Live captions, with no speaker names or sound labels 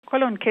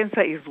Colon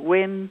cancer is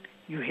when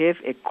you have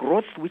a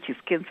growth which is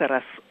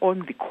cancerous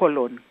on the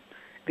colon.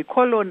 The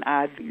colon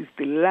is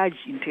the large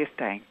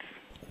intestines.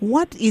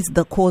 What is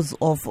the cause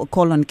of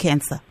colon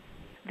cancer?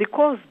 The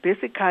cause,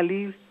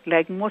 basically,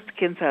 like most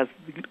cancers,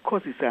 the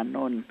causes are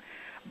known.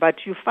 But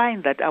you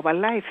find that our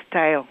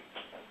lifestyle,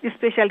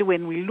 especially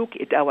when we look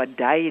at our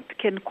diet,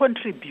 can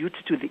contribute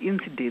to the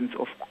incidence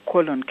of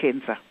colon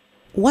cancer.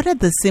 What are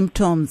the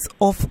symptoms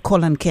of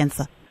colon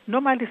cancer?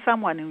 Normally,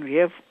 someone will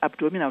have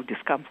abdominal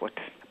discomfort.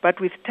 But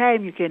with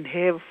time, you can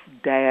have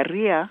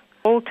diarrhea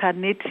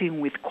alternating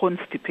with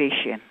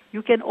constipation.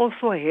 You can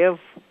also have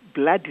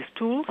bloody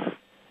stools,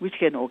 which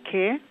can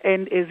occur.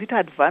 And as it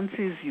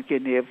advances, you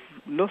can have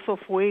loss of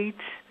weight.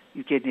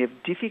 You can have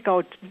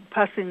difficult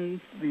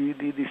passing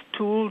the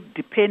stool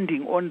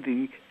depending on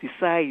the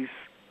size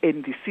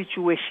and the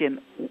situation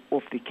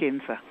of the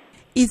cancer.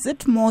 Is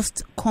it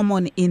most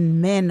common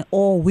in men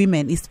or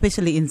women,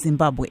 especially in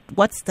Zimbabwe?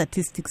 What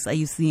statistics are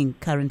you seeing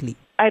currently?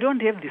 I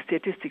don't have the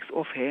statistics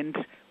offhand,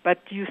 but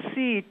you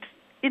see it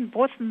in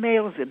both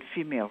males and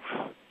females.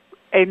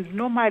 And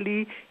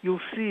normally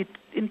you'll see it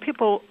in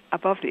people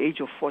above the age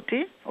of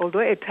 40, although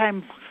at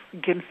times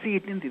you can see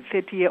it in the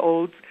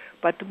 30-year-olds,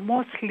 but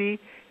mostly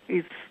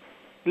it's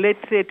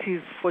late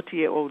 30s,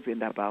 40-year-olds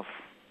and above.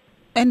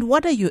 And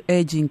what are you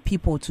urging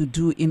people to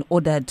do in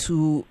order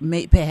to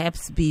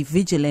perhaps be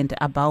vigilant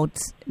about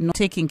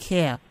taking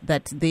care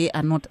that they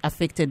are not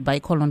affected by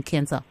colon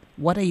cancer?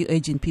 What are you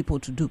urging people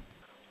to do?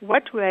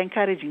 What we are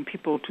encouraging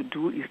people to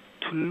do is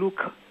to look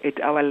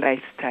at our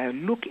lifestyle,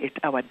 look at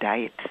our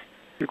diet.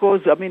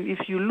 Because,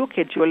 if you look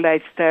at your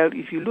lifestyle,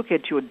 if you look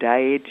at your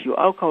diet, your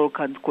alcohol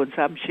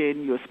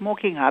consumption, your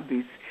smoking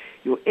habits,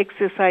 your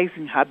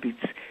exercising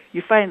habits,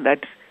 you find that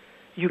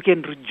you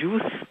can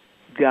reduce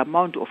the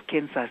amount of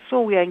cancer.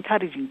 So we are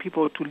encouraging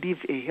people to live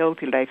a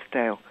healthy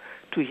lifestyle,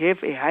 to have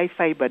a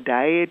high-fiber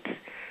diet,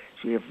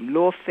 to have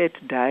low-fat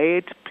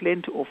diet,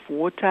 plenty of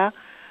water,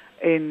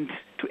 and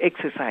to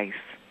exercise.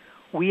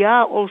 We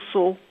are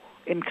also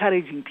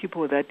encouraging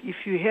people that if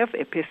you have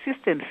a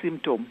persistent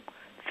symptom,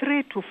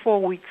 3 to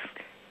 4 weeks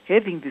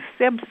having the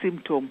same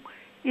symptom,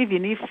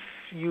 even if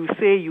you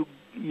say you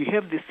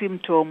have the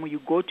symptom,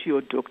 you go to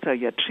your doctor,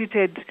 you are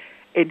treated,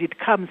 and it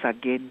comes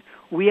again,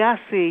 we are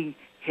saying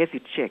have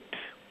it checked,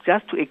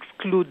 just to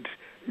exclude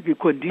the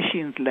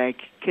conditions like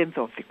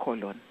cancer of the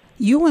colon.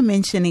 You were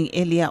mentioning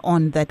earlier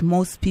on that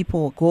most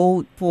people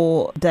go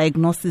for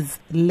diagnosis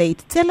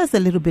late. Tell us a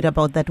little bit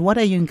about that. What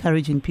are you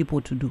encouraging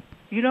people to do?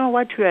 You know,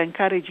 what we are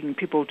encouraging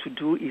people to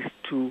do is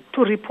to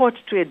report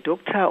to a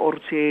doctor or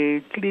to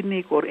a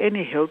clinic or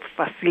any health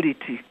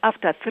facility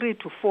after 3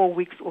 to 4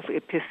 weeks of a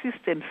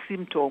persistent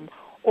symptom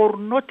or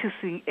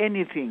noticing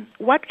anything.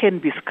 What can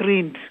be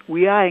screened?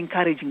 We are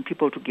encouraging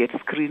people to get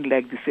screened,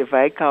 like the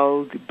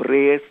cervical, the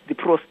breast, the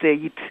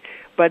prostate,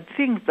 but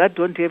things that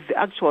don't have the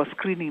actual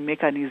screening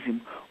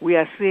mechanism, we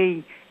are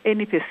saying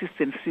any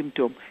persistent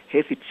symptom,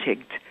 have it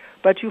checked.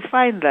 But you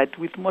find that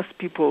with most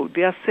people,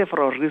 there are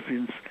several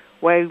reasons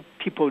why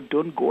people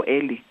don't go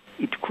early.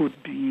 It could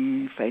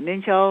be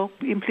financial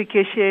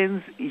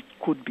implications, it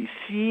could be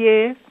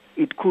fear,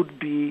 it could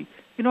be,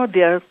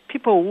 there are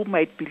people who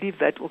might believe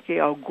that, okay,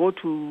 I'll go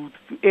to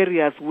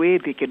areas where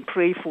they can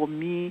pray for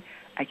me,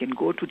 I can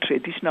go to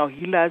traditional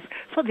healers.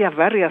 So there are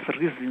various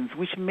reasons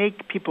which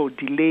make people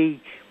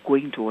delay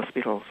going to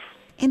hospitals.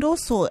 And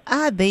also,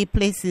 are there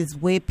places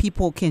where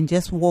people can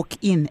just walk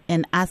in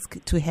and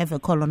ask to have a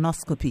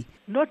colonoscopy?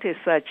 Not as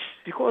such,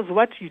 because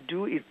what you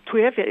do is to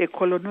have a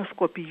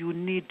colonoscopy, you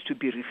need to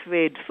be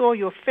referred. So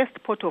your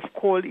first port of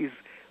call is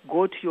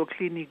go to your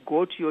clinic,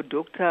 go to your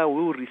doctor,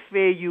 we'll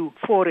refer you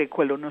for a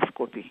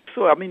colonoscopy.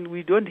 So,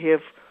 we don't have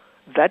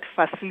that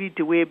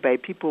facility whereby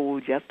people will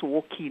just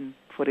walk in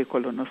for a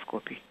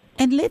colonoscopy.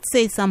 And let's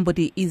say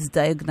somebody is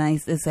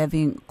diagnosed as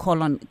having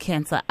colon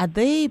cancer. Are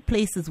there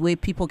places where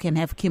people can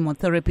have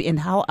chemotherapy, and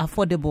how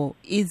affordable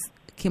is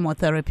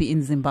chemotherapy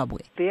in Zimbabwe?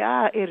 There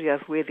are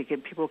areas where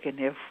people can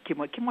have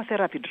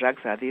chemotherapy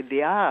drugs are there.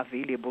 They are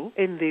available,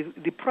 and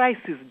the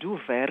prices do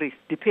vary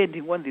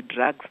depending on the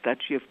drugs that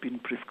you have been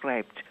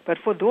prescribed. But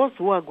for those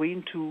who are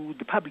going to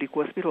the public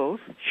hospitals,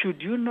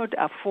 should you not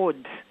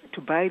afford to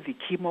buy the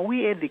chemo,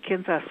 we at the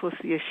Cancer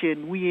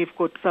Association, we have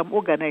got some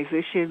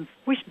organizations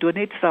which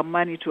donate some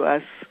money to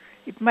us.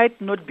 It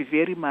might not be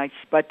very much,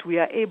 but we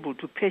are able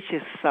to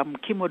purchase some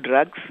chemo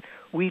drugs.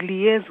 We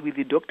liaise with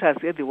the doctors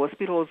at the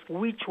hospitals,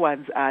 which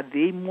ones are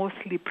they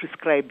mostly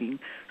prescribing.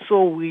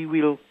 So we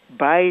will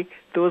buy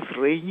those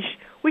range,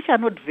 which are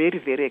not very,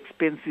 very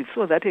expensive,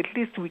 so that at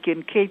least we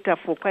can cater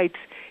for quite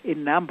a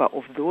number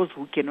of those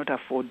who cannot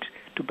afford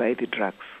to buy the drugs.